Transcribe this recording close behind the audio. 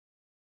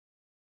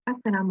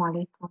Assalamu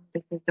alaikum.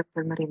 This is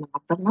Dr. Mariam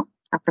Al-Abdallah,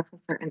 a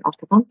professor in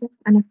orthodontics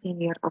and a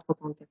senior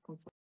orthodontic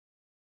consultant.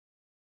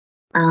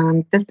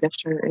 And this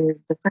lecture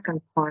is the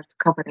second part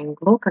covering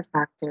local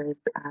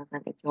factors as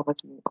an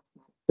etiology of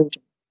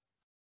malocclusion.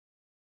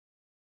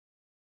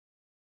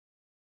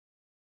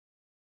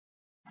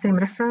 Same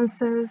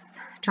references,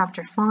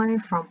 Chapter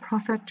 5 from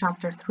Prophet,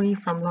 Chapter 3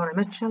 from Laura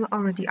Mitchell,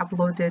 already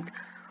uploaded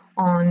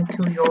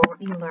onto your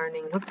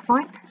e-learning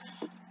website.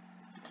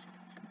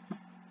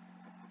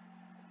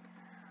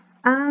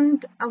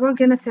 And we're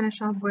going to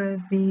finish up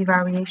with the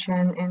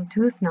variation in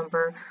tooth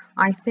number.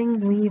 I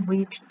think we've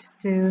reached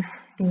to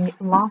the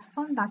last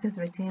one, that is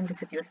retained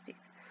deciduous teeth.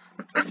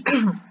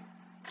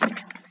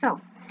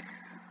 So,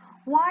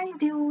 why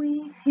do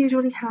we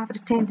usually have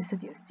retained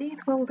deciduous teeth?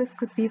 Well, this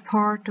could be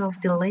part of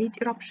delayed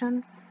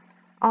eruption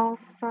of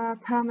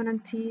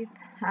permanent teeth.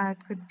 It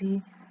could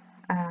be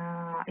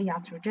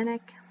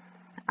iatrogenic.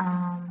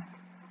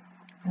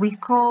 We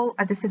call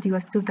a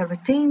deciduous tooth a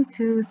retained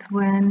tooth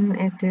when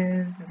it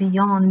is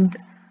beyond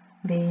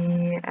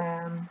the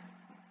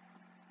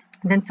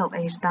dental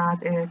age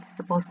that it's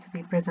supposed to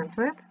be present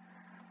with.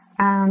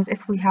 And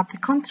if we have the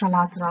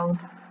contralateral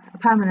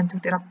permanent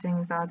tooth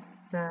erupting but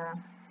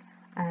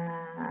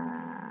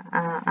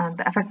and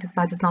the affected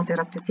side is not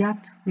erupted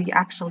yet, we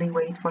actually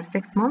wait for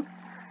 6 months.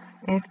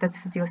 If the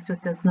deciduous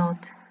tooth does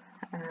not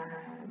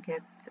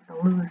get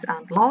loose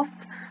and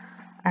lost,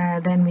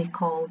 then we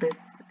call this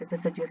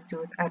deciduous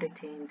tooth a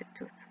retained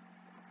tooth.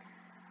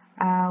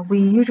 We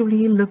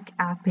usually look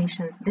at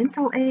patients'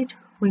 dental age.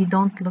 We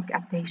don't look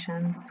at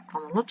patients'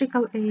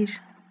 chronological age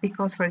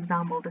because, for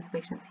example, this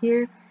patient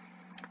here,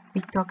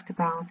 we talked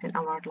about in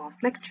our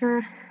last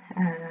lecture,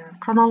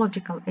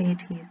 chronological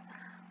age, he's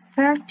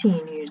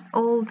 13 years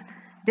old.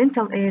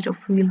 Dental age,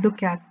 if we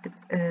look at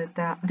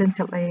the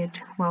dental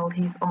age, well,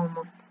 he's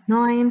almost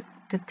 9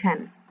 to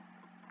 10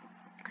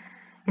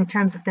 in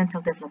terms of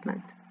dental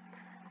development.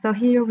 So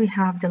here we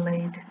have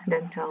delayed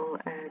dental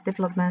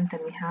development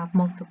and we have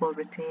multiple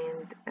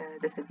retained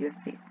deciduous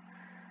teeth.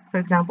 For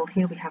example,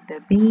 here we have the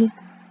B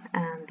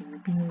and the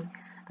B,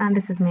 and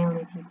this is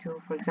mainly due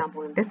to, for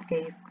example, in this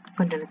case,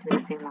 congenitally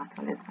missing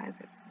lateral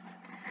incisors.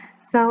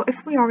 So if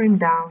we are in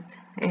doubt,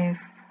 if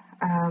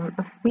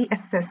we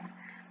assess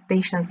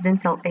patient's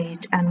dental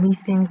age and we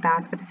think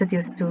that a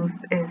deciduous tooth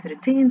is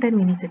retained, then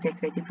we need to take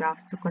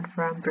radiographs to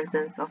confirm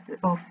presence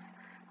of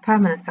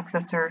permanent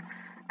successor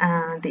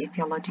and the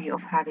etiology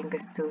of having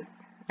this tooth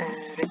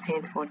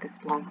retained for this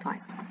long time.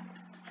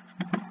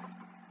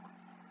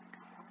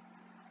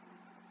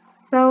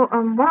 So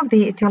one of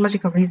the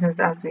etiological reasons,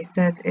 as we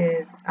said,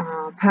 is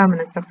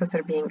permanent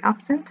successor being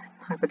absent,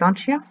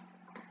 hypodontia,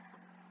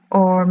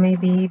 or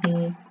maybe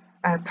the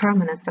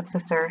permanent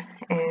successor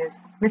is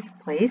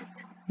misplaced,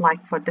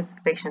 like for this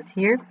patient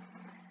here.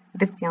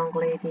 This young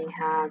lady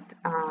had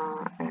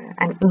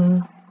an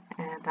E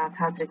that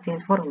has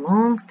retained for a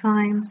long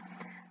time.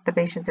 The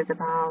patient is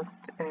about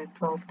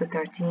 12 to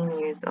 13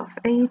 years of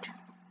age,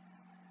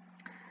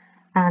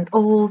 and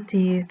all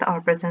teeth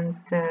are present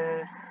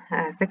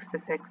 6 to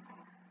 6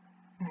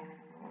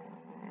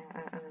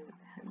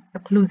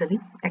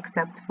 occlusally,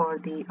 except for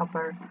the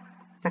upper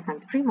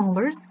second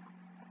premolars,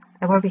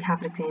 where we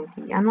have retained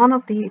teeth. And one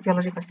of the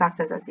etiological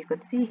factors, as you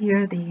could see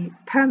here, the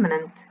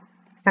permanent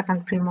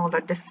second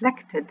premolar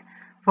deflected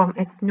from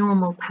its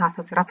normal path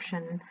of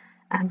eruption,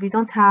 and we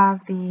don't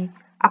have the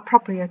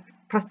appropriate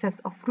process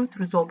of root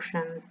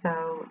resorption,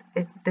 so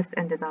this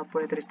ended up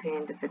with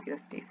retained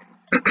deciduous teeth.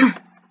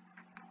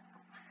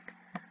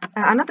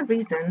 Another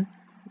reason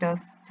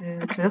just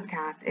to look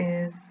at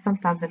is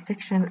sometimes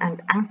infection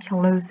and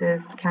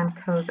ankylosis can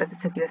cause a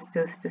deciduous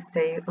tooth to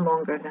stay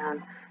longer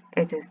than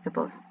it is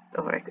supposed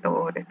or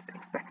it's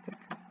expected.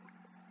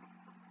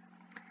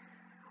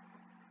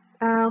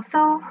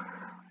 So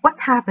what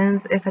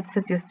happens if a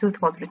deciduous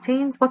tooth was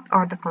retained? What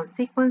are the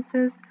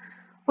consequences?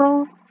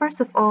 Well, first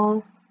of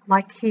all,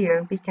 like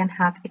here, we can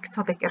have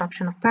ectopic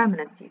eruption of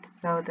permanent teeth.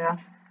 So the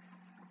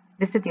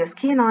deciduous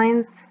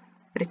canines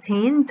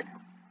retained,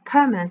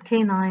 permanent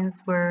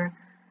canines were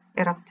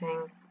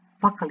erupting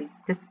buccally,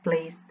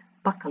 displaced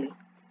buccally.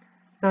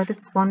 So this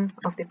is one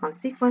of the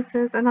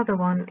consequences. Another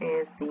one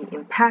is the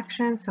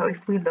impaction. So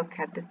if we look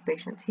at this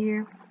patient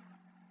here,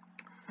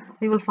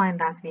 we will find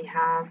that we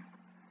have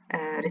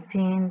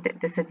retained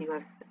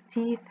deciduous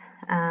teeth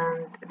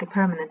and the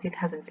permanent teeth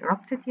hasn't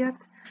erupted yet.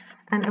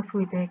 And if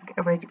we take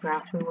a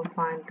radiograph, we will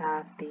find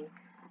that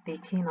the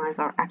canines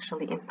are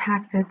actually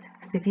impacted,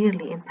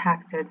 severely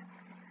impacted,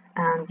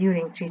 and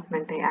during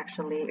treatment they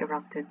actually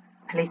erupted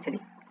palatally.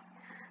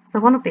 So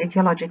one of the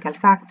etiological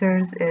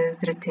factors is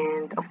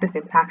retained of this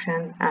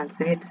impaction, and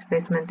severe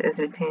displacement is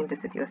retained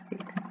deciduous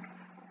teeth.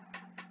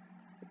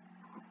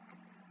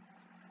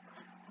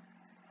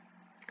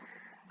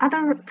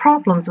 Other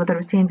problems with the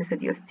retained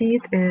deciduous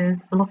teeth is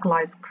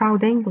localized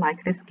crowding,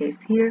 like this case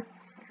here.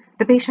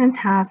 The patient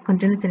has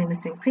congenitally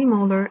missing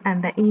premolar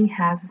and the E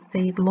has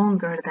stayed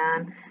longer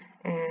than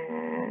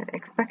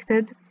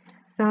expected.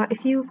 So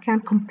if you can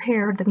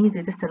compare the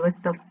mesiodistal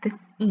width of this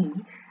E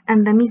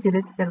and the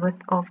mesiodistal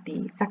width of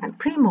the second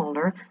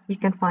premolar, you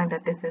can find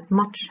that this is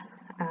much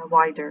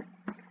wider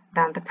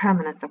than the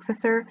permanent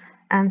successor,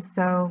 and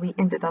so we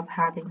ended up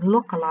having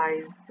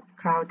localized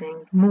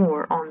crowding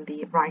more on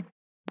the right.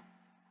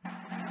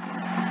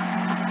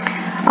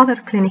 Other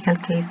clinical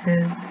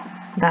cases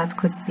that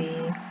could be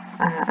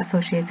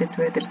associated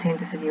with retained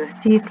deciduous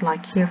teeth,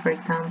 like here for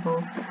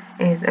example,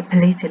 is a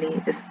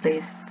palatally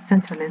displaced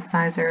central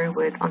incisor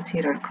with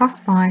anterior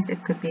crossbite.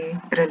 It could be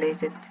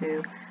related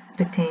to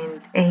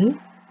retained A,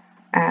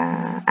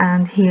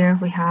 and here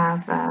we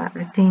have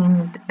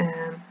retained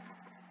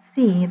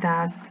C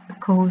that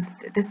caused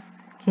this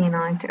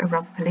canine to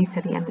erupt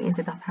palatally, and we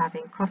ended up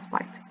having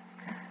crossbite.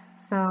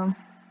 So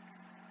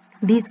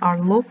these are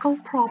local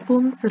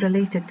problems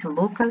related to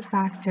local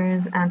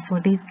factors, and for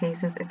these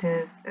cases it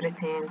is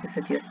retained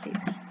deciduous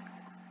teeth.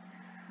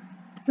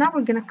 Now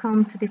we're going to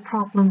come to the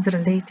problems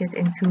related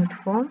in tooth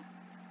form.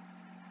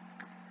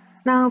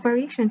 Now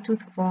variation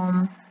tooth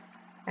form,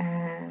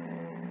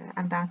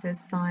 and that is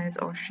size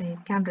or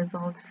shape, can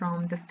result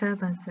from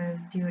disturbances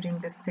during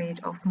the stage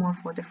of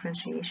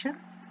morphodifferentiation.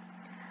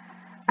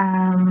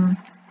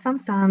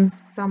 Sometimes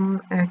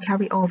some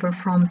carryover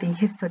from the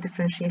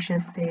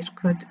histodifferentiation stage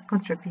could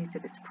contribute to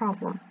this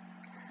problem.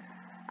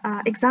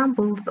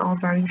 Examples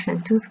of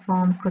variation tooth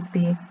form could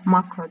be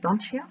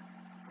macrodontia,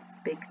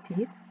 big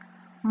teeth,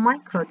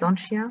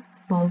 microdontia,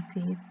 small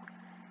teeth,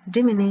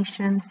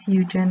 gemination,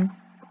 fusion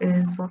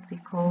is what we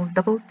call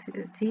double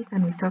teeth,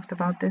 and we talked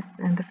about this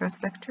in the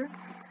first lecture,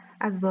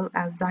 as well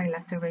as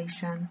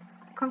dilaceration,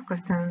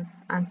 concrescence,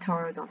 and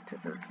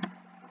taurodontism.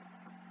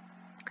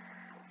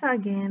 So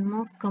again,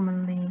 most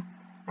commonly,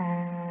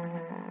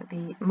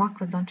 the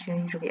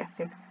macrodontia usually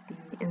affects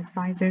the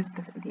incisors,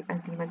 the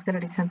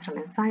maxillary central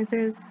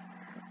incisors,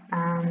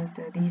 and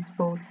these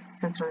both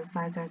central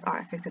incisors are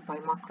affected by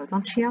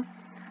macrodontia.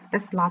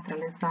 This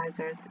lateral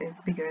incisors is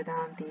bigger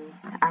than the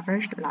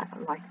average,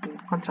 like the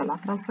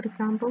contralateral, for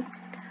example,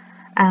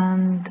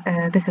 and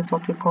this is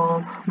what we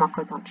call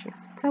macrodontia.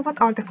 So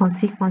what are the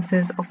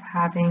consequences of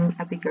having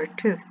a bigger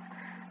tooth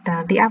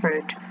than the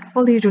average?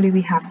 Well, usually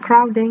we have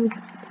crowding,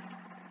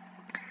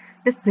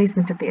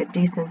 displacement of the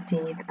adjacent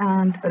teeth,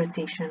 and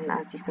rotation,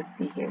 as you could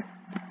see here.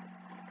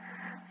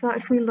 So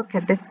if we look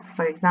at this,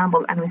 for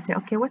example, and we say,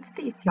 okay, what's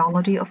the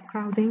etiology of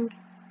crowding?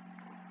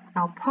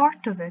 Now,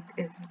 part of it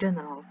is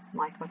general,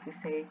 like what we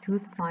say,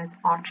 tooth size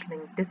arch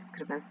length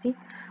discrepancy,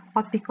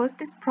 but because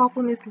this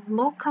problem is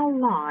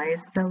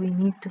localized, so we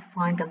need to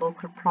find a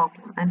local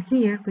problem. And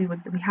here we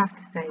have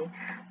to say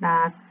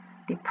that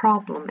the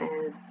problem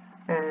is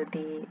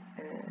the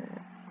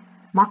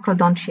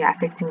macrodontia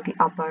affecting the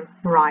upper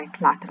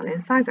right lateral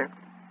incisor.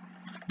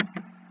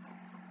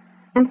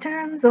 In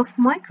terms of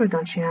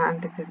microdontia,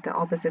 and this is the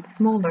opposite,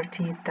 smaller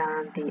teeth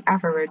than the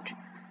average,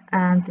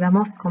 and the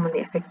most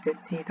commonly affected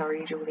teeth are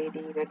usually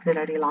the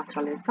maxillary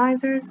lateral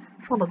incisors,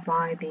 followed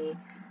by the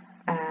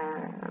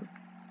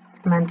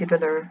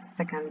mandibular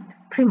second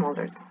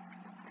premolars.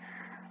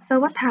 So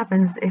what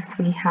happens if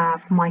we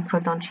have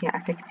microdontia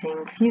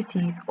affecting few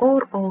teeth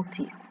or all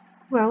teeth?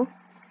 Well,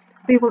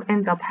 we will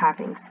end up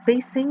having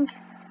spacing.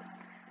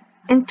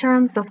 In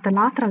terms of the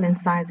lateral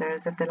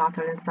incisors, if the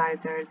lateral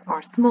incisors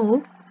are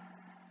small,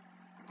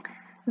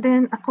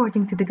 then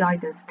according to the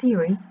guidance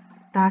theory,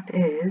 that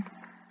is,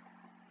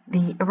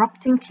 the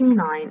erupting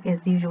canine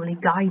is usually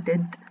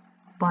guided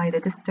by the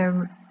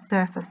distal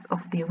surface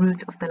of the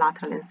root of the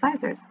lateral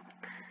incisors.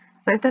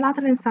 So if the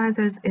lateral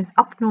incisors is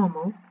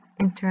abnormal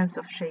in terms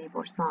of shape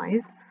or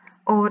size,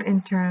 or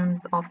in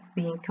terms of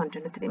being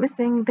congenitally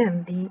missing,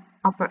 then the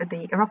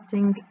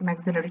erupting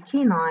maxillary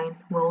canine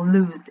will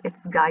lose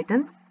its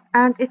guidance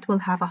and it will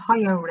have a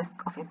higher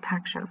risk of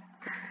impaction.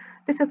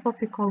 This is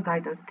what we call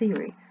guidance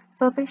theory.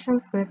 So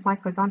patients with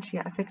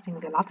microdontia affecting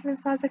the lateral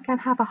incisor can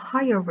have a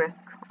higher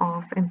risk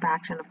of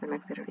impaction of the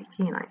maxillary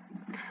canine.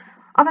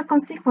 Other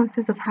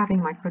consequences of having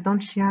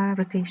microdontia,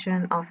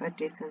 rotation of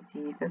adjacent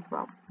teeth as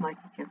well. Like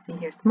you can see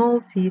here,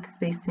 small teeth,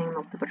 spacing,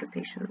 multiple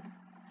rotations.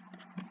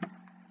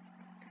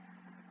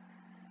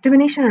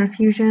 Gemination and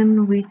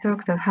fusion, we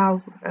talked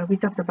about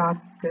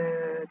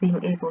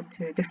being able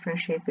to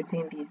differentiate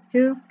between these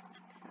two,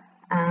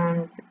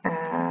 and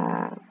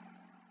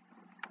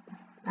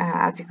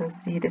as you can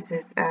see, this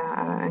is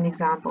an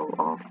example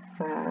of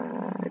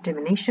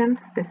gemination.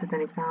 This is an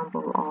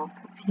example of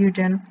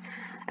fusion.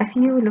 If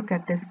you look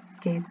at this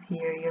case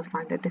here, you'll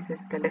find that this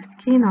is the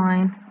left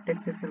canine,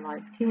 this is the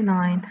right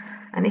canine,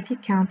 and if you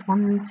count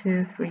 1,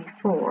 2, 3,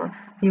 4,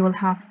 you will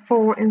have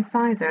 4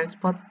 incisors,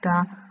 but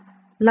the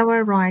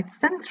lower right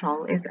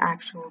central is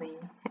actually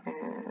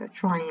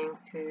trying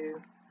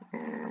to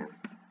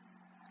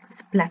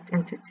split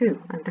into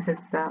 2, and this is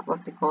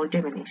what we call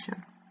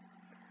gemination.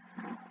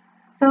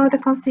 So the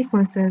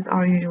consequences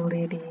are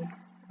usually the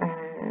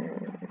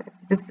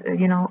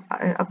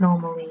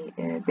abnormally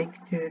big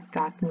tooth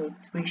that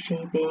needs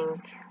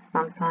reshaping,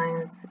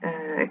 sometimes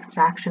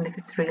extraction if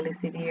it's really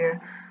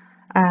severe,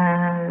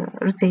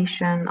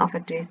 rotation of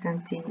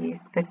adjacent teeth,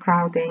 the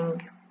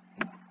crowding,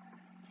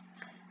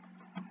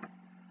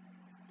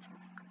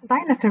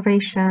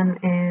 Dilaceration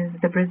is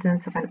the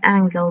presence of an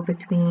angle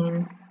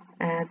between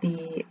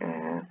the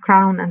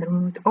crown and the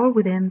root, or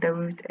within the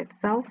root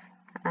itself,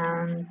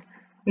 and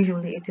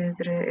usually it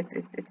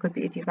could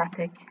be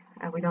idiopathic.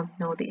 We don't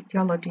know the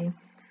etiology,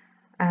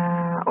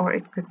 or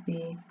it could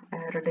be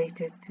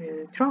related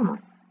to trauma.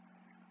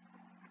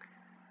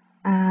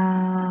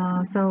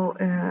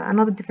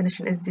 Another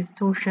definition is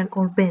distortion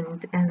or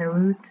bend in the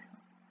root,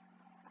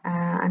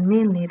 and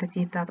mainly the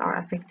teeth that are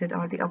affected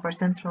are the upper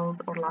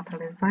centrals or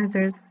lateral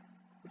incisors.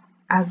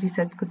 As we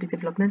said, it could be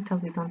developmental.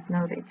 We don't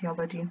know the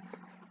etiology.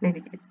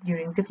 Maybe it's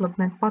during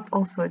development, but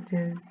also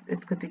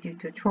it could be due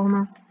to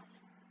trauma.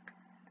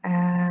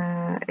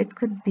 It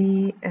could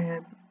be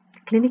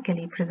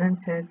clinically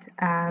presented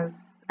as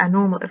a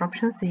normal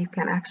eruption, so you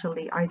can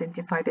actually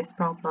identify this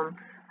problem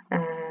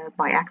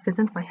by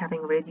accident, by having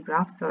a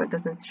radiograph, so it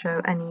doesn't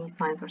show any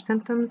signs or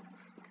symptoms.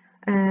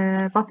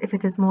 But if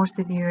it is more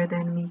severe,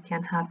 then we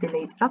can have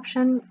delayed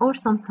eruption, or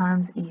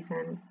sometimes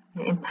even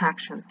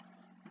impaction.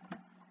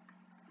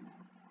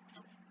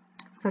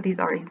 So these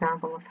are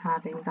examples of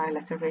having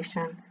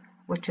dilaceration,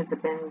 which is a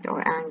bend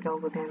or angle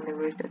within the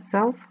root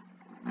itself,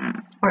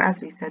 or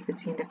as we said,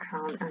 between the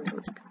crown and the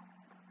root.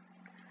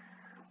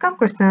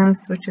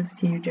 Concrescence, which is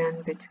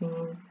fusion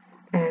between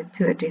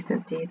two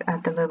adjacent teeth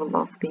at the level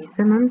of the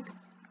cement,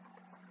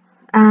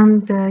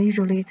 and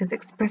usually it is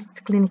expressed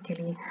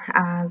clinically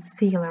as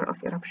failure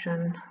of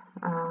eruption,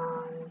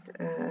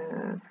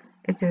 and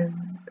it is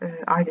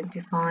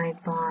identified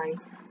by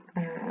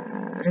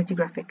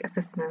radiographic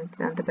assessment,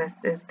 and the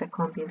best is the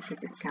cone-beam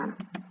CT scan.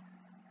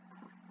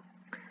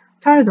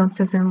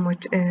 Taurodontism,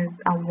 which is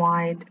a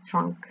wide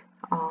trunk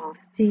of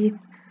teeth.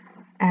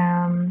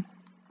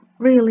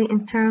 Really,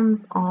 in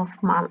terms of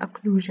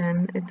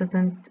malocclusion, it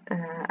doesn't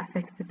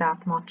affect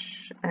that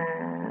much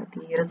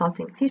the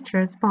resulting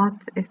features, but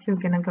if you're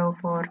going to go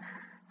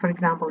for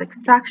example,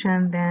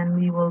 extraction, then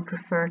we will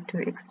prefer to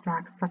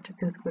extract such a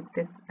tooth with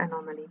this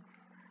anomaly.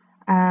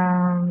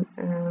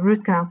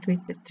 Root canal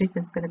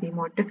treatment is going to be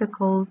more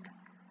difficult,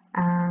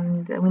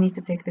 and we need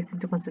to take this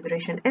into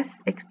consideration if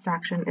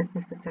extraction is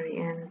necessary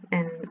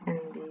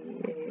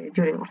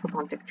during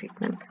orthodontic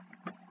treatment.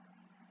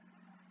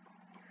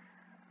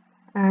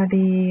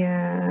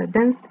 The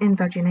dense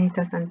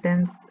invaginatus and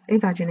dense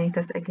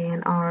evaginatus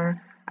again are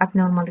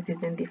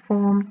abnormalities in the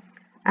form,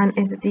 and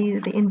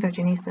the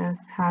invaginatus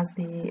has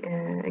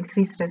the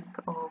increased risk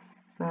of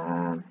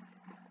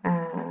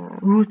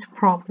root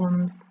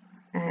problems,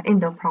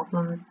 endo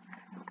problems,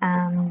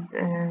 and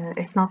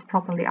if not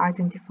properly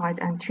identified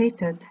and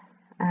treated,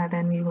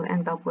 then we will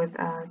end up with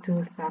a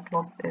tooth that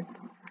lost its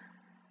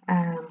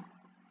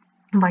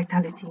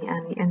vitality,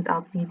 and we end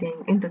up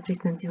needing endo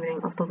treatment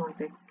during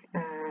orthodontic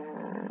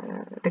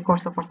the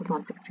course of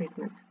orthodontic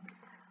treatment.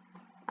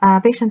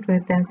 A patient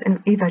with dense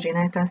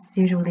evaginatus,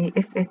 usually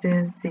if it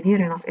is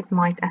severe enough, it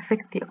might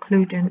affect the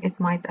occlusion, it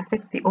might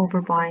affect the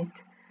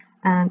overbite,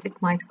 and it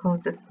might cause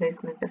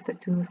displacement of the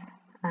tooth,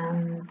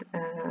 and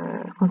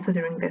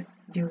considering this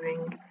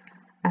during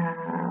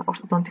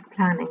orthodontic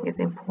planning is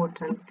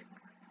important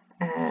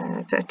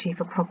to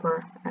achieve a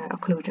proper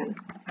occlusion.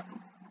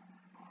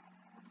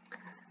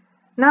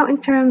 Now,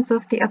 in terms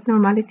of the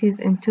abnormalities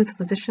in tooth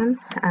position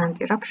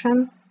and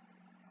eruption,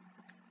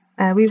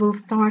 we will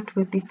start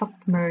with the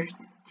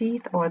submerged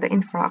teeth or the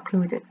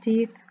infra-occluded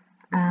teeth,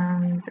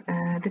 and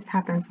this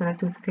happens when a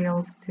tooth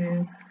fails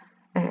to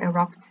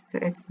erupt to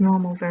its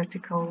normal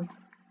vertical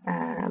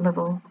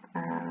level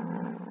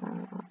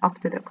up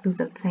to the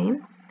occlusal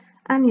plane,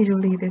 and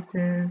usually this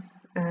is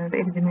the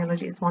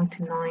epidemiology is 1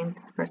 to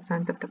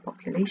 9% of the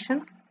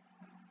population.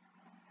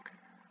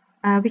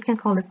 We can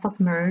call it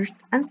submerged,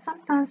 and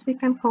sometimes we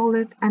can call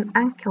it an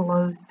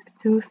ankylosed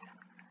tooth,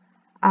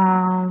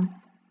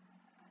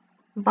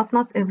 but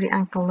not every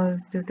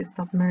ankylosed tooth is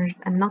submerged,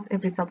 and not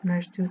every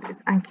submerged tooth is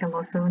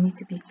ankylosed, so we need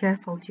to be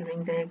careful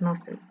during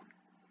diagnosis.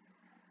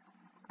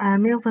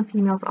 Males and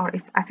females are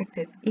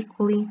affected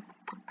equally.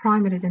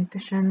 Primary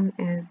dentition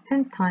is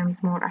 10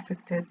 times more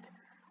affected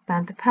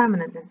than the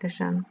permanent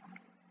dentition,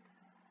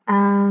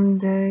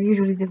 and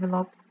usually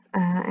develops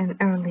in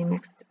early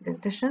mixed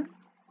dentition,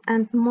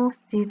 and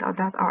most teeth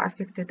that are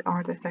affected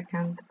are the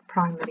second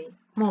primary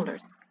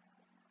molars.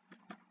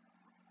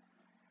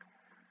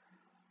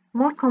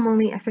 More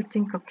commonly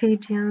affecting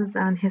Caucasians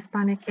and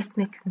Hispanic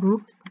ethnic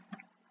groups,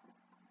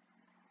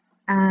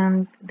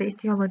 and the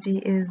etiology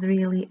is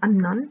really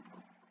unknown,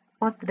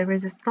 but there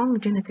is a strong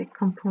genetic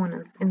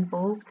components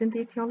involved in the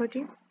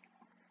etiology.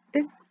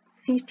 This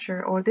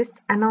feature or this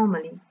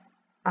anomaly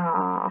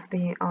of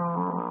the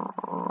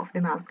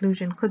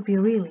malocclusion could be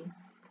really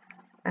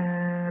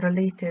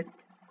related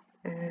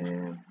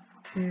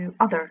to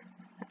other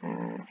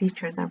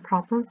features and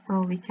problems,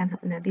 so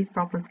these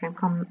problems can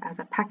come as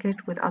a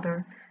package with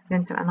other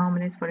dental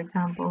anomalies, for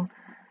example,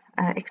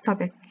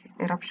 ectopic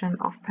eruption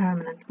of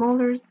permanent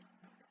molars,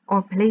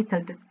 or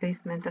palatal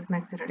displacement of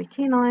maxillary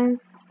canines,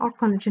 or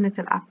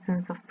congenital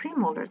absence of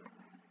premolars.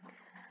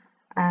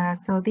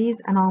 So these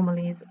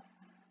anomalies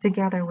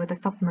together with the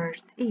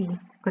submerged E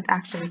could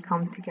actually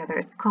come together.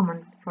 It's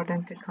common for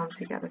them to come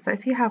together. So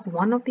if you have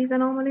one of these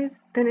anomalies,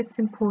 then it's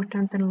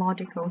important and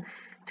logical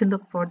to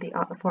look for the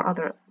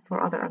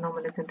for other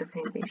anomalies in the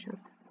same patient.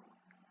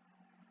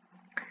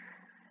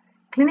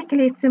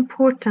 Clinically, it's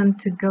important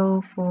to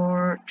go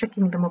for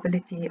checking the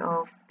mobility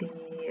of the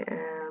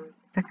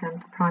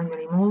second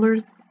primary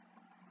molars,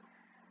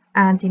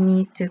 and you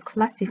need to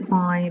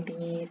classify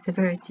the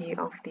severity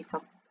of the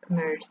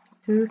submerged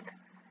tooth.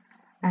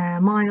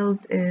 Mild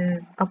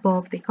is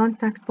above the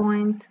contact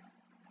point,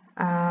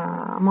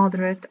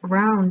 moderate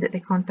around the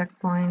contact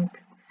point,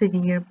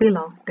 severe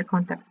below the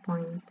contact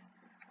point,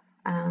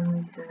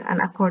 and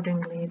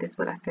accordingly this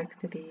will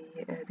affect the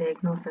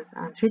diagnosis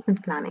and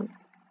treatment planning.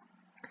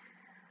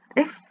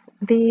 If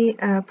the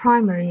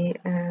primary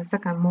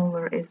second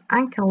molar is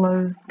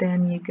ankylosed,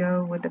 then you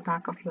go with the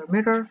back of your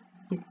mirror,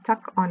 you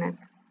tuck on it,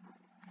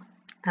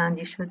 and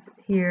you should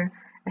hear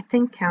a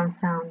tin-can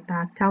sound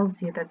that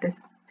tells you that this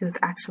tooth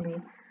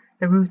actually,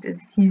 the root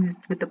is fused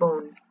with the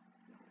bone,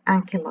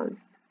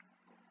 ankylosed.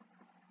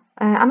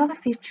 Another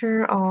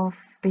feature of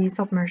the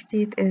submerged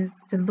teeth is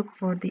to look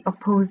for the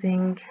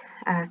opposing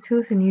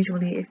tooth, and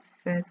usually if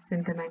it's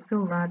in the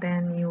maxilla,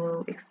 then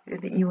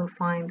you will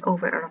find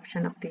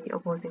over-eruption of the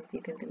opposing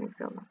teeth in the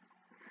maxilla.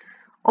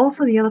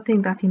 Also, the other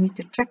thing that you need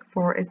to check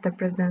for is the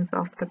presence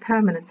of the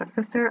permanent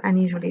successor,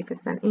 and usually if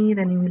it's an E,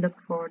 then you look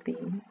for the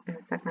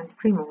second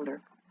premolar.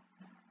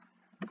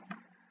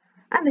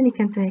 And then you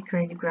can take a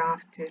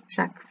radiograph to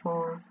check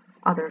for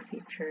other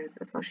features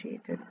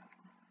associated.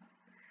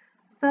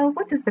 So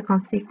what is the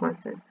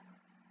consequences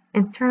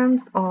in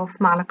terms of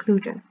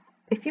malocclusion?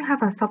 If you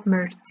have a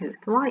submerged tooth,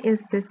 why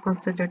is this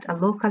considered a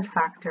local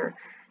factor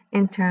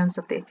in terms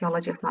of the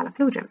etiology of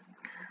malocclusion?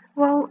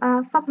 Well,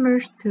 a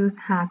submerged tooth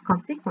has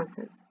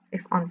consequences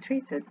if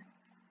untreated.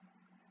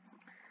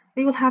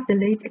 We will have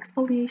delayed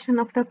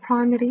exfoliation of the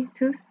primary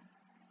tooth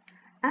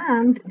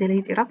and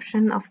delayed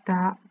eruption of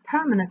the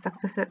permanent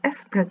successor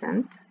if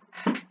present.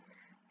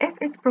 If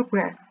it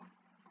progresses,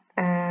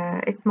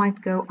 it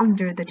might go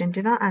under the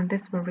gingiva, and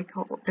this will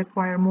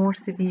require more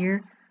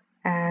severe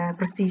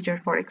procedure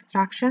for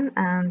extraction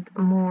and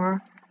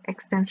more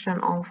extension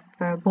of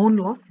bone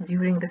loss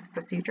during this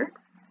procedure.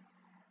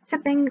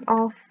 Tipping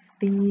of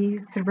the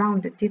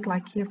surrounded teeth,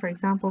 like here for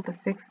example the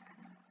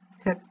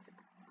 6-tipped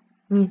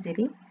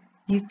mesially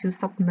due to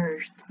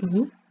submerged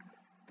E.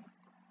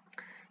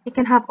 You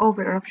can have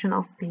over-eruption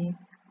of the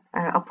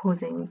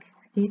opposing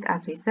teeth,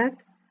 as we said,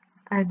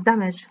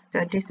 damage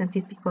to adjacent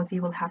teeth because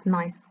you will have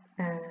nice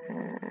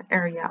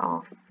area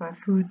of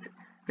food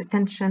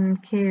retention,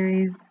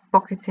 caries,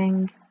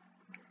 pocketing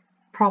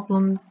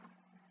problems.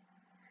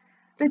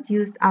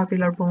 Reduced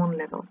alveolar bone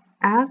level.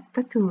 As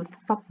the tooth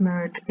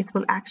submerge, it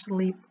will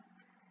actually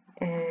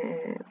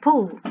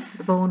pull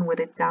the bone with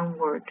it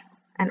downward,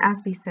 and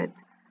as we said,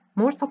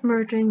 more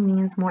submerging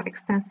means more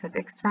extensive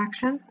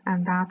extraction,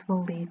 and that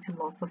will lead to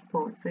loss of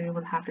bone, so you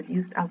will have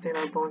reduced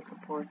alveolar bone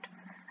support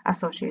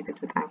associated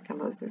with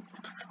ankylosis.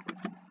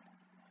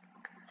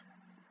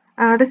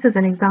 This is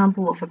an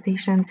example of a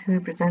patient who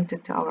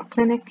presented to our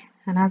clinic,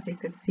 and as you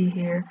could see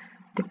here,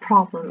 the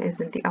problem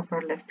is in the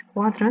upper left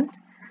quadrant.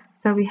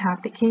 So we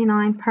have the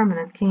canine,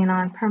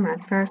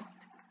 permanent first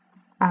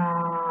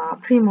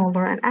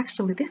premolar, and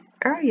actually this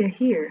area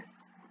here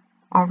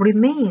are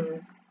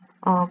remains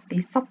of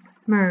the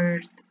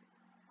submerged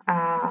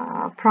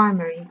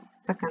primary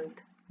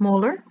second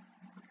molar,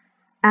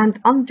 and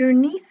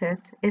underneath it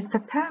is the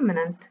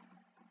permanent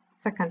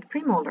second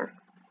premolar.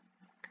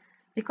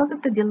 Because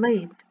of the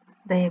delayed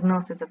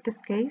diagnosis of this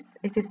case,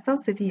 it is so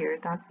severe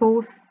that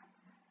both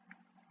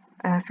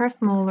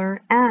first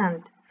molar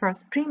and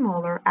first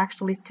premolar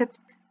actually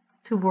tipped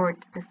toward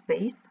the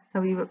space, so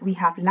we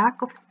have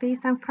lack of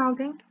space and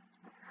crowding,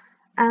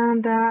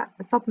 and the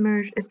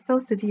submerge is so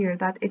severe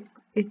that it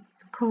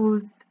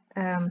caused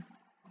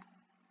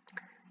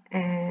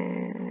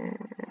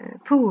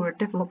poor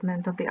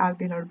development of the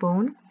alveolar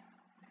bone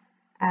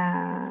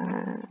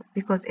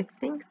because it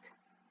sinked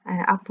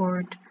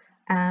upward,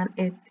 and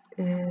it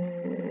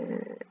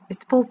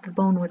pulled the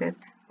bone with it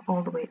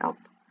all the way up.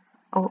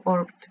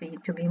 Or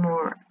to be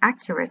more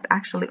accurate,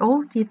 actually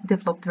all teeth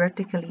developed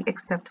vertically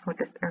except for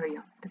this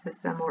area. This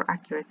is a more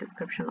accurate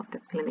description of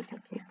this clinical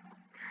case.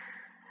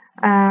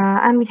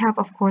 And we have,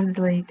 of course,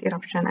 delayed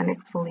eruption and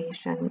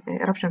exfoliation,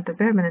 eruption of the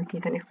permanent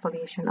teeth and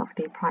exfoliation of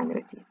the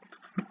primary teeth.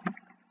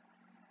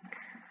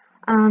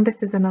 And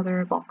this is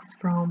another box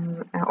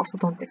from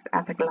orthodontics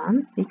at a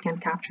glance. You can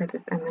capture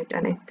this image,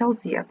 and it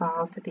tells you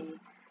about the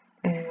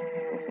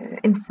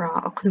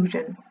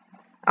infra-occlusion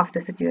of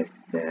deciduous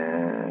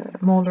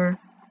molar,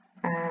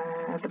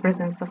 the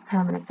presence of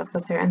permanent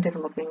successor, and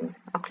developing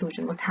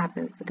occlusion. What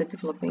happens to the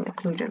developing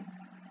occlusion?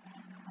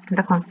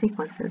 The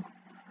consequences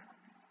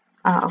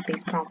of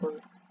these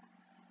problems.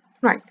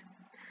 Right.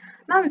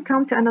 Now we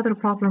come to another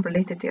problem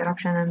related to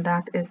eruption, and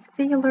that is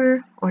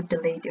failure or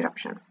delayed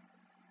eruption.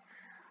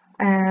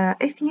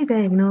 If you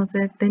diagnose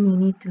it, then you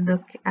need to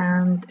look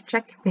and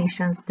check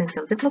patient's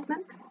dental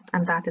development,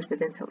 and that is the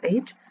dental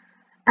age.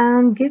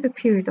 and give a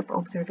period of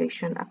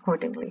observation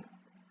accordingly.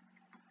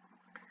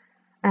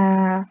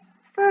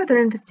 Further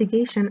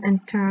investigation in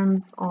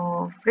terms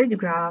of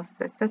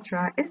radiographs,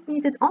 etc., is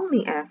needed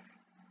only if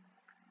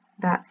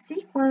the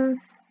sequence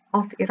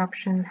of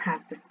eruption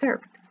has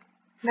disturbed.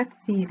 Let's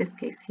see this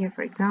case here,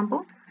 for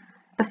example.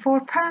 The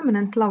 4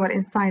 permanent lower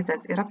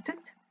incisors erupted,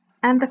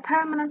 and the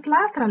permanent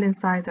lateral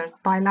incisors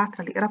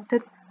bilaterally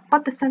erupted,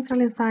 but the central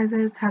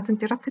incisors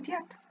hasn't erupted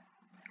yet.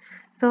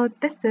 So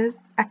this is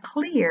a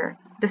clear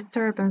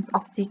disturbance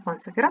of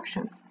sequence of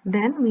eruption.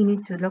 Then we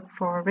need to look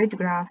for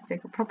radiographs,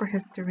 take a proper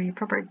history,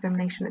 proper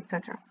examination,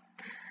 etc.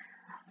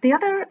 The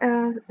other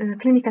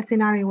clinical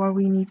scenario where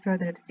we need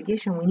further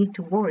investigation, we need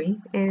to worry,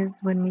 is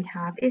when we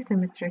have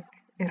asymmetric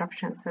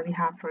eruption. So we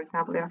have, for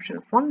example, eruption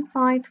of one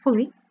side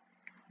fully,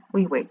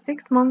 we wait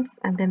 6 months,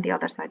 and then the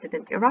other side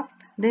didn't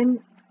erupt, then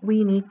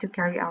we need to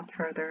carry out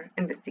further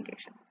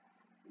investigation.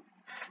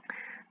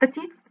 The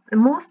teeth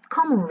most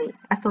commonly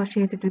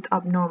associated with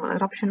abnormal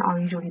eruption are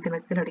usually the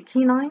maxillary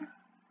canine,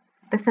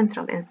 the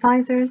central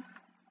incisors,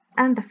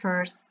 and the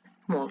first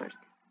molars.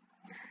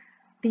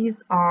 These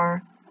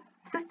are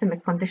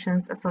systemic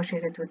conditions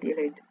associated with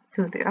delayed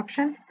tooth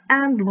eruption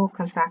and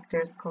local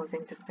factors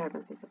causing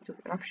disturbances of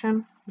tooth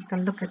eruption. You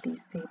can look at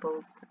these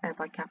tables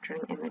by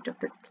capturing image of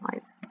this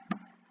slide.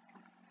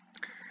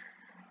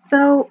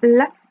 So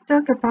let's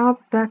talk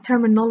about the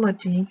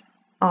terminology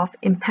of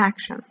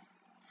impaction.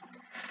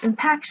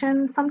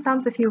 Impaction,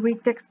 sometimes if you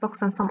read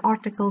textbooks and some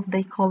articles,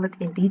 they call it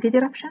embedded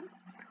eruption,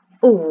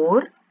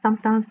 or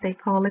sometimes they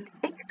call it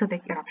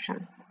ectopic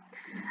eruption.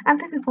 And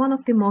this is one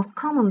of the most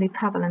commonly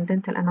prevalent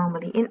dental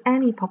anomaly in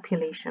any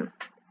population.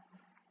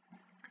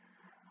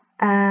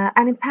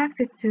 An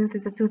impacted tooth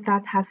is a tooth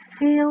that has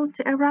failed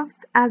to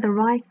erupt at the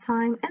right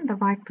time in the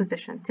right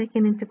position,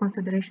 taking into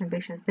consideration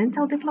patient's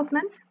dental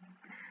development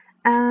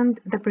and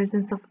the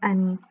presence of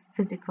any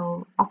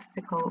physical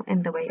obstacle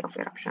in the way of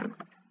eruption.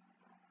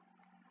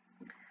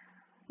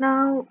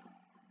 Now,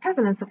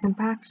 prevalence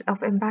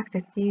of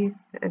impacted teeth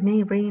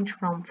may range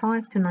from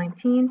 5 to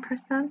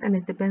 19%, and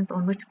it depends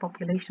on which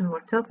population we're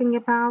talking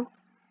about,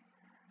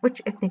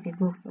 which ethnic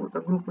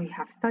group we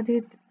have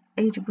studied,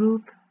 age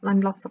group,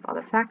 and lots of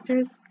other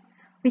factors.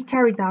 We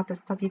carried out a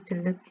study to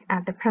look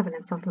at the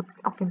prevalence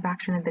of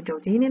impaction in the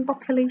Jordanian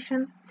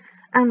population,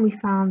 and we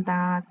found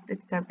that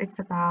it's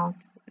about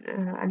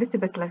a little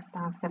bit less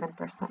than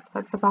 7%. So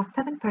it's about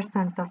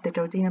 7% of the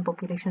Jordanian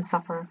population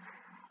suffer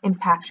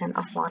impaction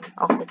of one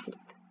of the teeth.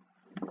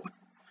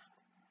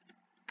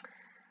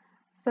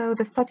 So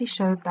the study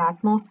showed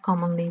that most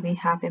commonly we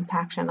have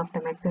impaction of the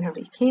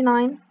maxillary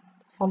canine,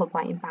 followed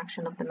by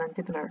impaction of the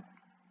mandibular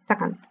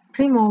second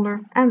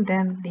premolar, and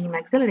then the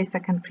maxillary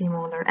second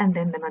premolar, and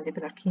then the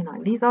mandibular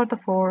canine. These are the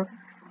 4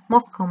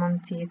 most common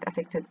teeth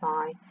affected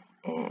by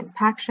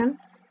impaction.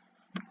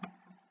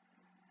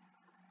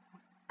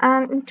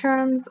 And in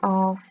terms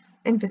of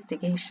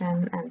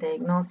investigation and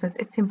diagnosis,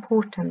 it's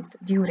important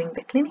during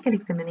the clinical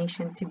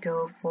examination to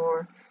go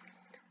for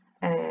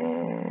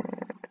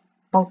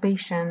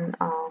palpation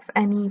of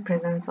any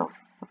presence of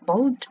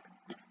bulge.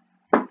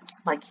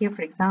 Like here,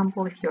 for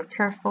example, if you're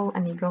careful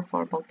and you go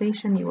for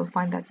palpation, you will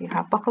find that you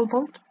have buccal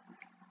bulge.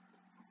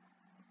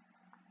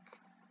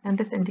 And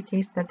this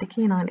indicates that the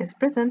canine is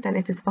present and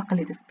it is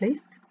buccally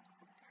displaced.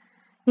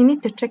 You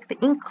need to check the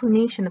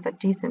inclination of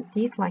adjacent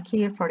teeth, like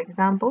here, for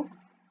example.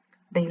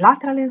 The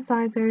lateral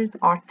incisors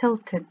are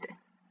tilted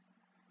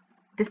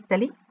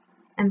distally,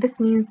 and this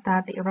means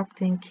that the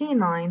erupting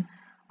canine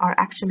are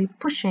actually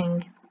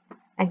pushing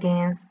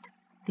against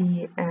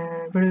the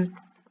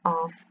roots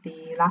of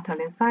the lateral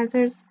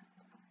incisors,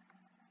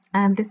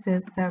 and this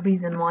is the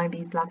reason why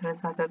these lateral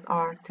incisors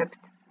are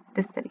tipped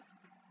distally.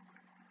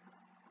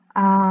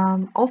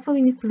 Also,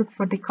 we need to look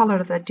for the color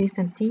of the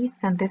adjacent teeth,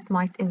 and this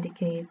might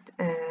indicate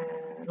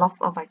loss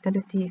of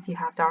vitality if you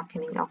have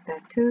darkening of the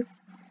tooth.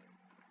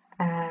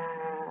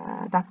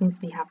 That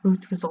means we have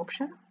root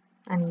resorption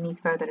and you need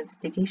further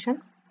investigation.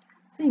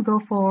 So you go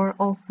for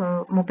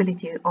also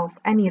mobility of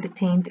any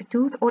retained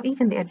tooth or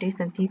even the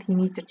adjacent teeth. You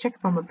need to check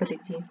for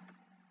mobility.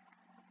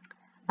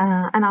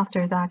 And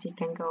after that you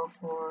can go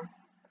for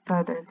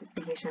further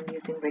investigation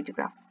using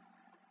radiographs.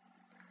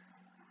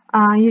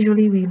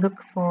 Usually we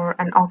look for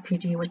an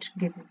LPG, which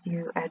gives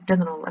you a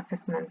general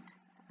assessment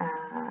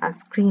and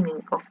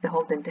screening of the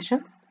whole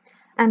dentition.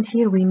 And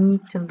here we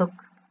need to look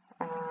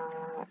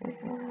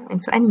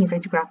into any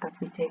radiograph that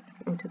we take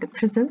into the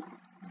presence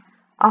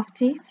of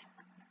teeth,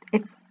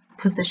 its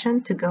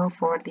position to go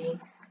for the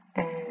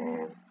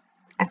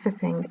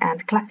assessing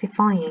and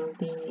classifying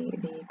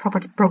the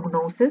proper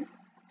prognosis.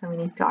 So we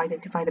need to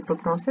identify the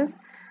prognosis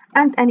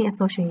and any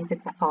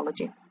associated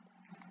pathology.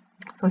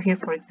 So here,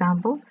 for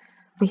example,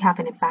 we have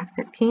an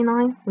impacted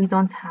canine. We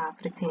don't have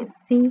retained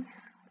C,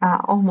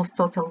 almost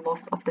total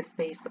loss of the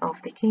space of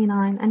the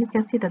canine, and you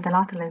can see that the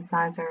lateral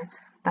incisor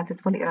that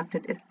is fully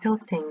erupted is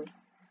tilting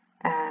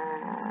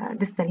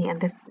distally, and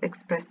this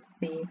expresses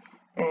the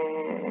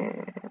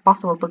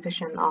possible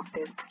position of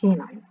this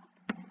canine.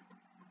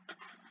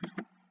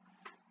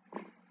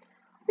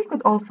 We could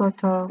good also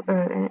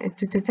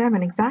to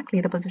determine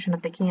exactly the position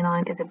of the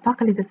canine. Is it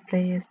buccally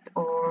displaced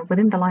or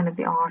within the line of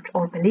the arch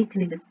or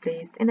palatally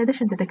displaced? In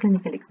addition to the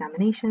clinical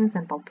examinations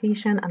and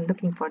palpation and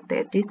looking for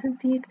the adjacent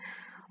teeth,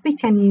 we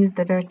can use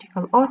the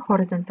vertical or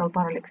horizontal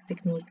parallax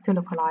technique to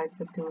localize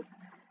the tooth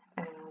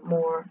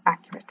more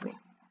accurately.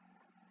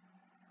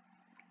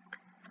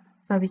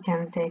 So we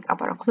can take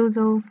upper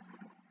occlusal,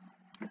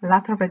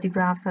 lateral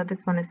radiograph. So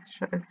this one is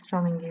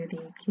showing you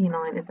the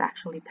canine is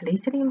actually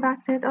palatally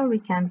impacted, or we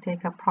can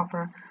take a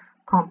proper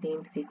cone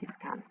beam CT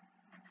scan.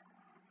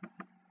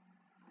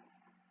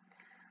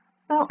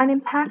 So an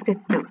impacted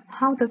tooth,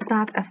 how does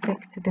that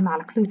affect the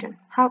malocclusion?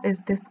 How is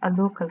this a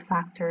local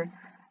factor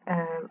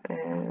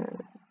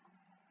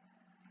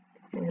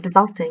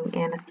resulting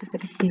in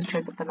specific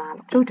features of the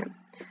malocclusion?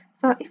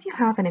 So if you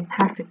have an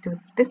impacted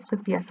tooth, this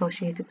could be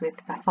associated with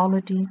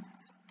pathology,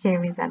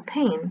 caries and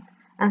pain,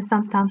 and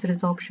sometimes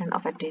resorption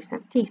of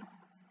adjacent teeth.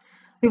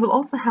 We will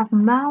also have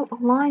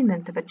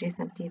malalignment of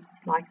adjacent teeth,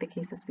 like the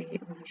cases we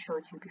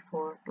showed you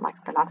before,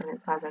 like the lateral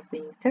incisors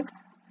being tipped.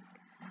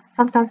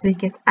 Sometimes we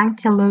get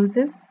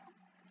ankylosis,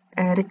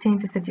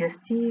 retained deciduous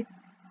teeth.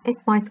 It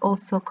might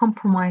also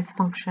compromise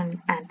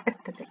function and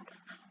aesthetic.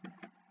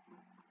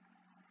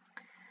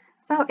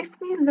 So if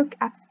we look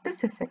at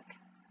specific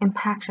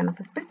impaction of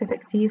a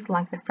specific teeth,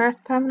 like the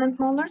first permanent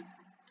molars,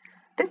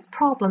 this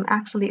problem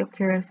actually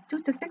occurs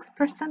 2 to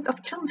 6%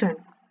 of children,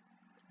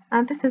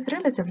 and this is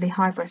relatively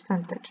high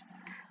percentage.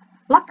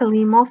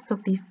 Luckily, most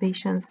of these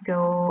patients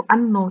go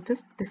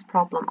unnoticed, this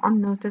problem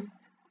unnoticed.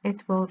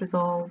 It will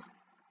resolve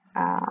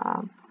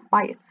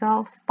by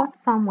itself, but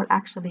some will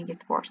actually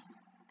get worse.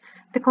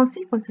 The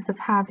consequences of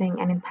having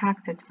an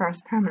impacted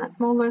first permanent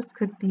molars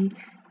could be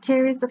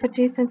caries of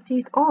adjacent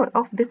teeth or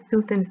of this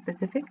tooth in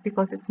specific,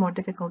 because it's more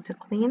difficult to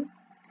clean,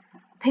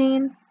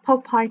 pain,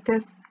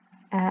 pulpitis,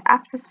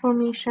 abscess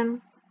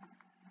formation.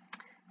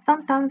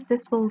 Sometimes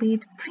this will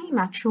lead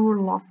premature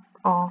loss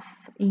of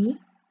E.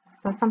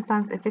 So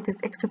sometimes if it is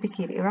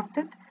ectopically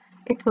erupted,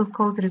 it will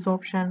cause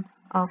resorption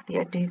of the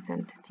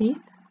adjacent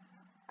teeth.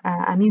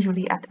 And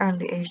usually at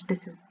early age,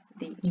 this is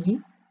the E.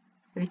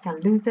 So we can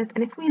lose it.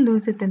 And if we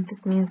lose it, then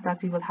this means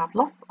that we will have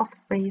loss of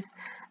space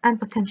and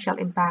potential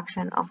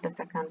impaction of the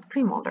second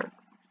premolar.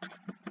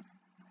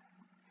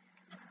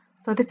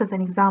 So this is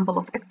an example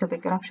of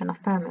ectopic eruption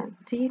of permanent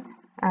teeth.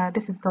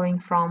 This is going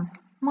from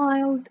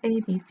mild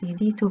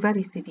ABCD to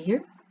very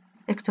severe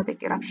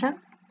ectopic eruption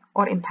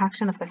or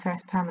impaction of the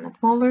first permanent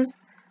molars.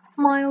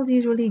 Mild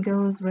usually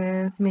goes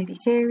with maybe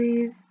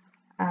caries,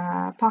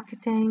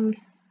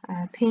 pocketing,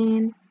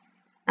 pain,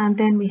 and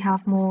then we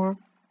have more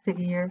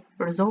severe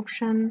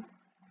resorption,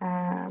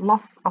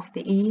 loss of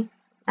the E,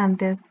 and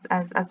this,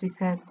 as we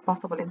said,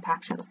 possible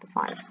impaction of the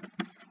 5.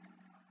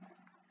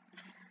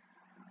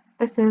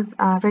 This is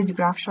a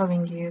radiograph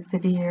showing you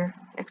severe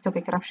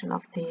ectopic eruption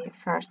of the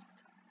first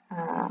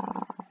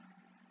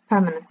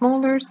permanent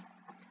molars,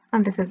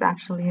 and this is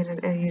actually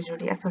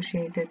usually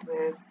associated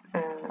with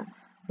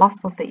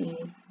loss of the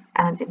E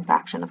and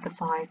impaction of the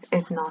 5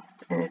 if not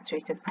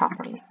treated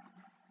properly.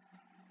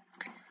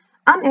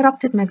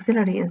 Unerupted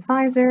maxillary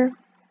incisor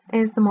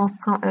is the most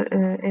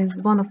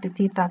is one of the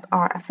teeth that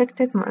are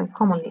affected,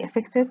 commonly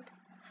affected,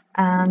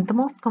 and the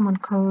most common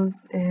cause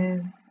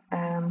is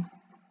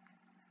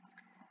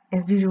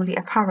usually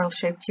a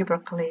barrel-shaped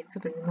tuberculate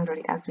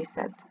supernumerary, as we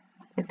said.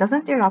 It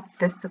doesn't erupt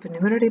this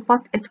supernumerary,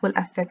 but it will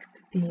affect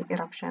the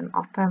eruption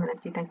of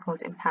permanent teeth and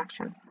cause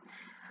impaction.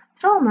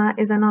 Trauma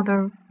is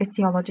another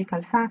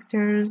etiological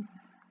factors,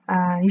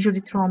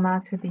 usually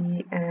trauma to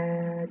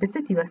the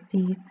deciduous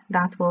teeth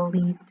that will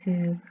lead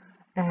to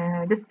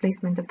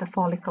displacement of the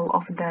follicle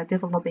of the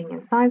developing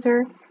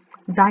incisor,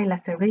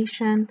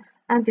 dilaceration,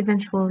 and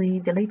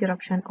eventually delayed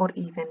eruption or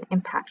even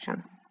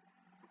impaction.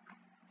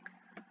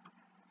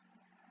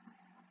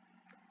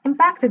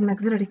 Impacted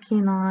maxillary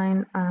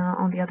canine,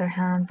 on the other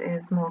hand,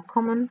 is more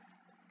common.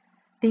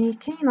 The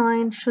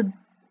canine should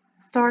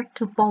start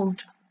to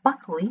bulge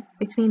buccally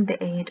between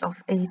the age of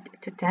 8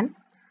 to 10.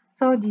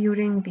 So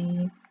during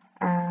the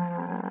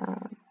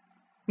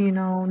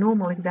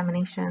normal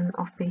examination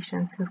of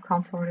patients who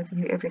come for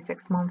review every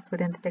 6 months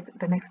within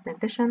the next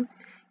dentition,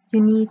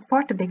 you need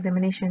part of the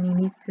examination, you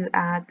need to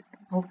add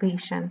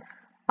palpation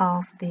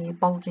of the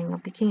bulging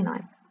of the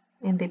canine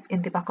in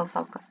the buccal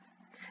sulcus,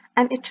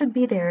 and it should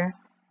be there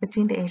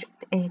between the age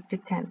 8 to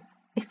 10.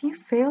 If you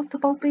fail to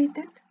palpate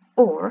it,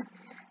 or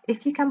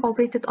if you can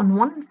palpate it on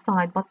one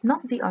side but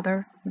not the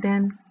other,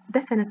 then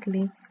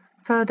definitely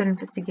further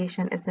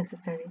investigation is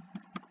necessary.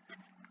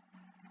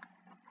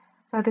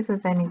 So this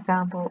is an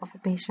example of a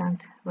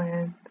patient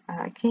with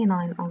a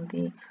canine on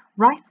the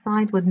right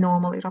side with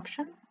normal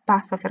eruption,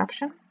 path of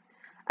eruption,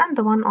 and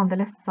the one on the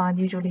left side,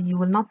 usually you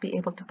will not be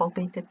able to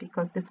palpate it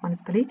because this one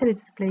is palatally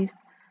displaced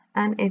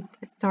and it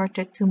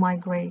started to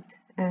migrate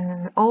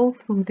all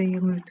through the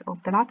root of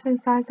the lateral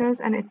incisors,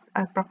 and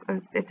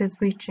it is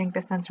reaching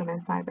the central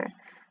incisor.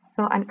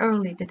 So an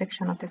early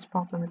detection of this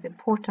problem is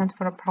important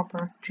for a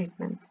proper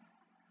treatment.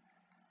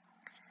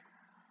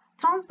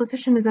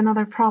 Transposition is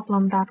another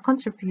problem that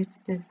contributes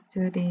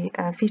to the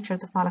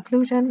features of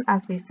malocclusion.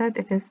 As we said,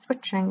 it is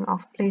switching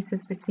of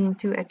places between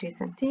two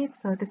adjacent teeth.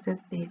 So this is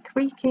the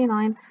 3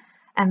 canine,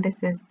 and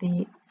this is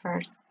the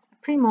first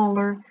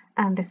premolar,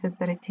 and this is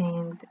the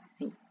retained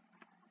C.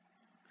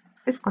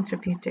 This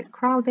contributes to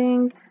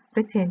crowding,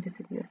 retained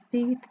deciduous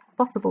teeth,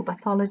 possible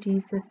pathology,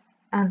 cysts,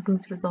 and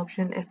root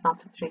resorption if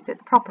not treated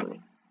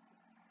properly.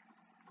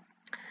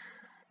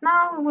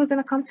 Now we're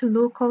going to come to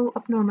local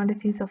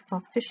abnormalities of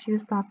soft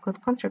tissues that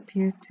could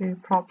contribute to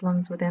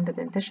problems within the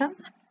dentition.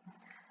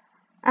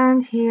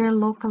 And here,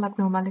 local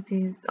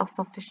abnormalities of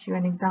soft tissue,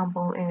 an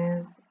example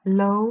is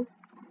lower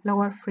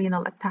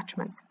frenal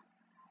attachment.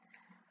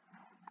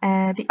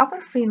 The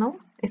upper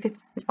frenal, if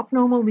it's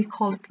abnormal, we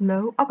call it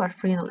low upper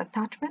frenal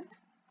attachment,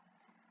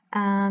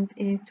 and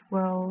it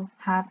will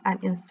have an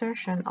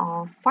insertion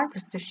of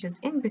fibrous tissues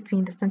in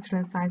between the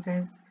central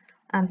incisors,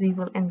 and we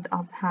will end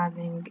up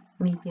having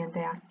median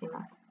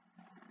diastema.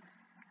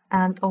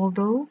 And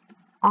although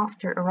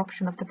after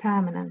eruption of the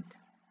permanent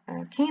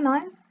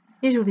canines,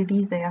 usually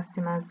these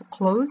diastemas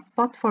close,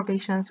 but for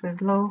patients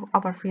with low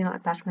upper frenal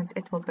attachment,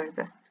 it will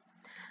persist.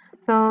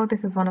 So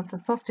this is one of the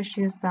soft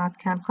tissues that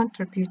can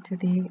contribute to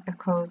the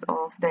cause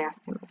of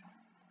diastemas.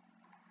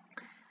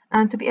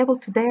 And to be able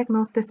to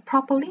diagnose this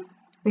properly,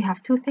 we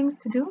have two things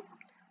to do.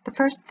 The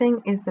first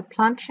thing is the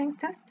planching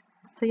test.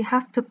 So you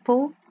have to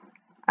pull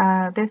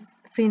this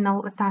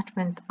frenal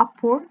attachment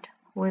upward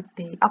with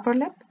the upper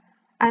lip,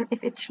 and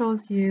if it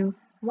shows you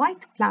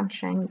white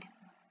planching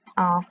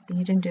of the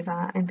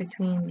gingiva in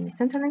between the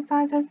central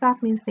incisors,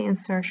 that means the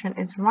insertion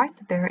is right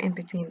there in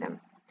between them.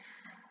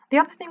 The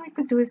other thing we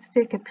could do is to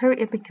take a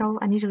periapical,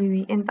 and usually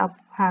we end up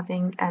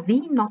having a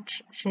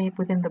V-notch shape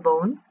within the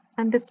bone,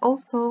 and this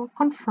also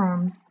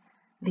confirms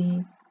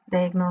the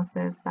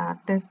diagnosis that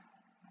this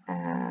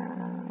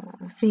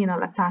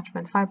frenal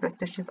attachment fibrous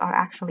tissues are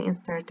actually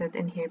inserted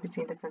in here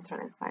between the central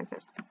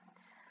incisors.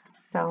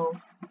 So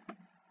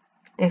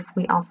if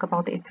we ask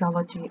about the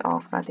etiology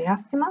of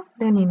diastema,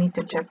 then you need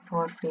to check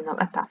for frenal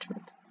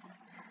attachment.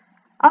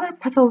 Other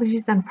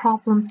pathologies and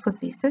problems could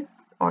be cysts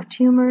or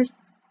tumors,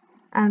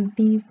 and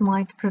these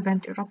might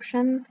prevent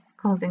eruption,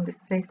 causing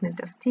displacement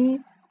of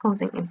teeth,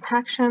 causing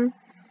impaction.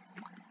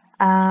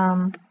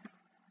 An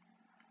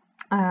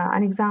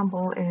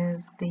example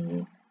is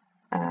the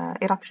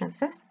eruption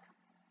cyst.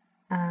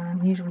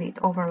 Usually it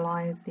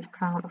overlies the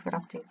crown of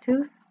erupting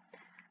tooth,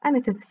 and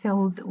it is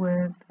filled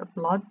with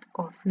blood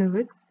or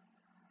fluids,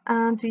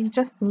 and we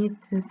just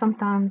need to,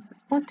 sometimes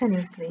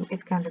spontaneously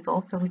it can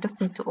resolve, so we just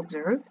need to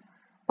observe.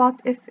 But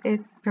if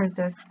it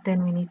persists,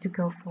 then we need to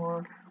go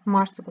for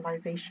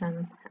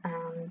marsupialization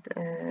and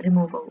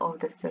removal of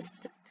the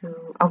cyst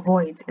to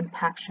avoid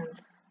impaction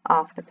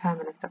of the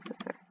permanent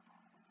successor.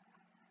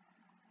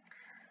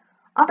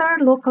 Other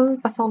local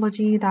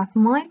pathology that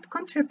might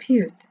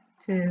contribute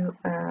to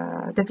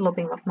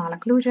developing of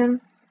malocclusion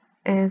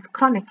is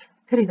chronic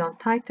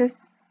periodontitis.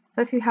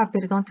 So if you have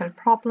periodontal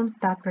problems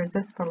that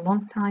persist for a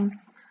long time,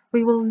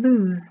 we will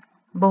lose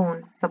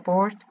bone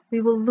support,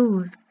 we will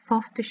lose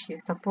soft tissue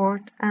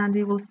support, and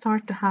we will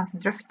start to have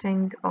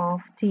drifting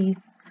of teeth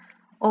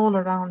all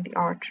around the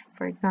arch.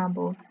 For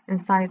example,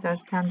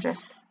 incisors can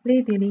drift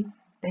labially,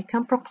 they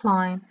can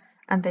procline,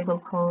 and they will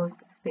cause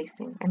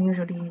spacing. And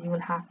usually you will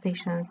have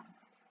patients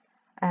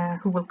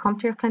who will come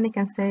to your clinic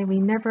and say, we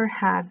never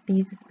had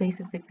these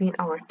spaces between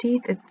our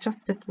teeth, it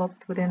just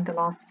developed within the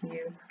last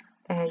few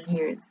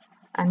years.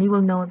 And you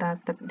will know that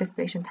this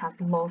patient has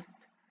lost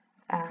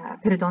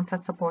periodontal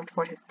support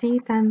for his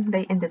teeth, and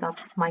they ended up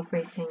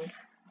migrating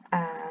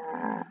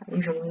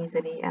usually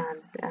nasally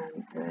and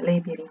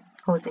labially,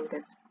 causing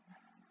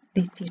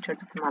these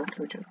features of the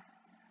malocclusion.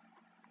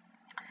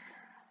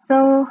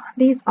 So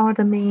these are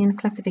the main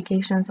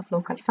classifications of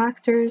local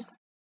factors.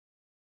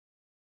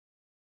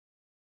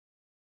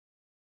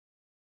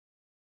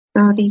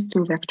 So these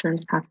two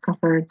lectures have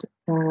covered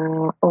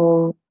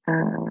all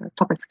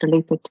topics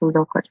related to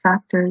local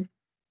factors.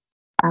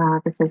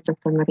 This is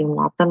Dr. Mariam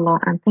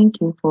Al-Abdallah, and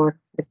thank you for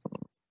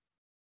listening.